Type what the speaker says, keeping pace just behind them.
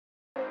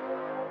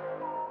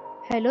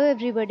Hello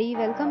everybody,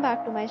 welcome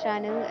back to my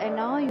channel and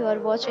now you are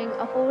watching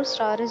a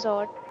 4-star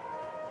resort.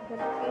 The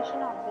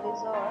location of the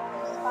resort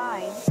is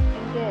fine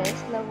and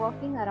guests love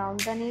walking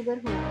around the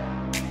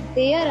neighborhood.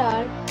 There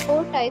are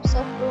 4 types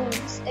of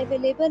rooms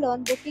available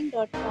on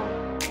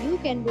booking.com. You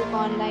can book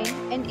online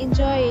and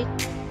enjoy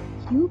it.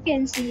 You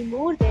can see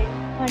more than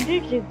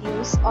 100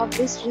 reviews of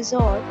this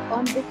resort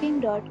on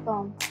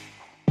booking.com.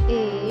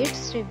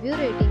 Its review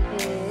rating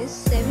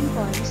is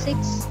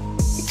 7.6,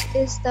 which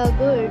is the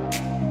good.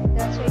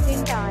 The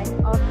check-in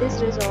time of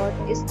this resort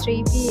is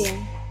 3 p.m.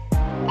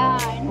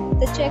 and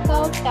the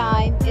checkout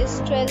time is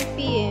 12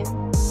 p.m.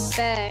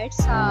 Pets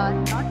are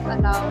not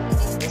allowed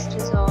in this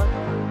resort.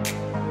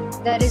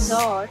 The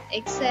resort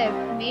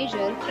accepts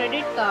major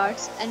credit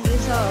cards and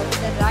reserves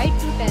the right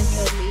to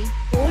temporarily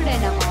hold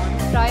an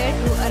amount prior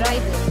to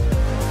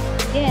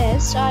arrival.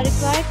 Guests are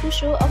required to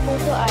show a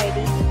photo ID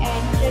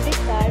and credit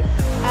card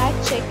at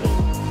check-in.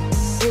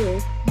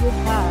 If you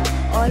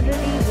have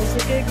already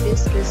visited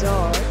this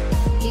resort,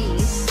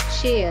 please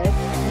share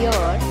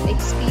your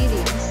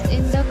experience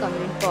in the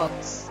comment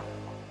box.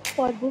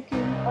 For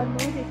booking or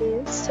more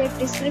details, check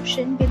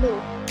description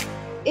below.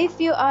 If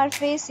you are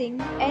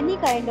facing any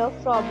kind of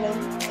problem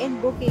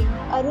in booking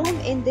a room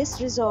in this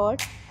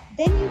resort,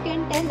 then you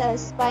can tell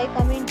us by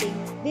commenting.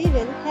 We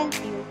will help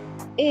you.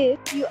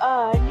 If you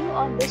are new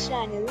on this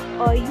channel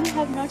or you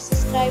have not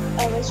subscribed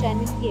our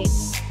channel yet,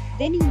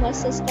 then you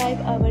must subscribe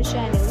our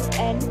channel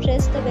and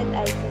press the bell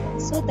icon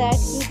so that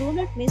you do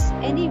not miss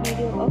any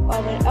video of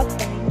our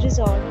upcoming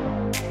resort.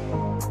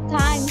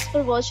 Thanks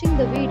for watching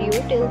the video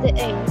till the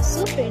end.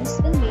 So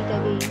friends, will meet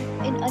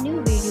again in a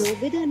new video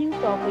with a new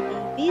property.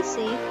 Be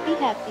safe, be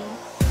happy.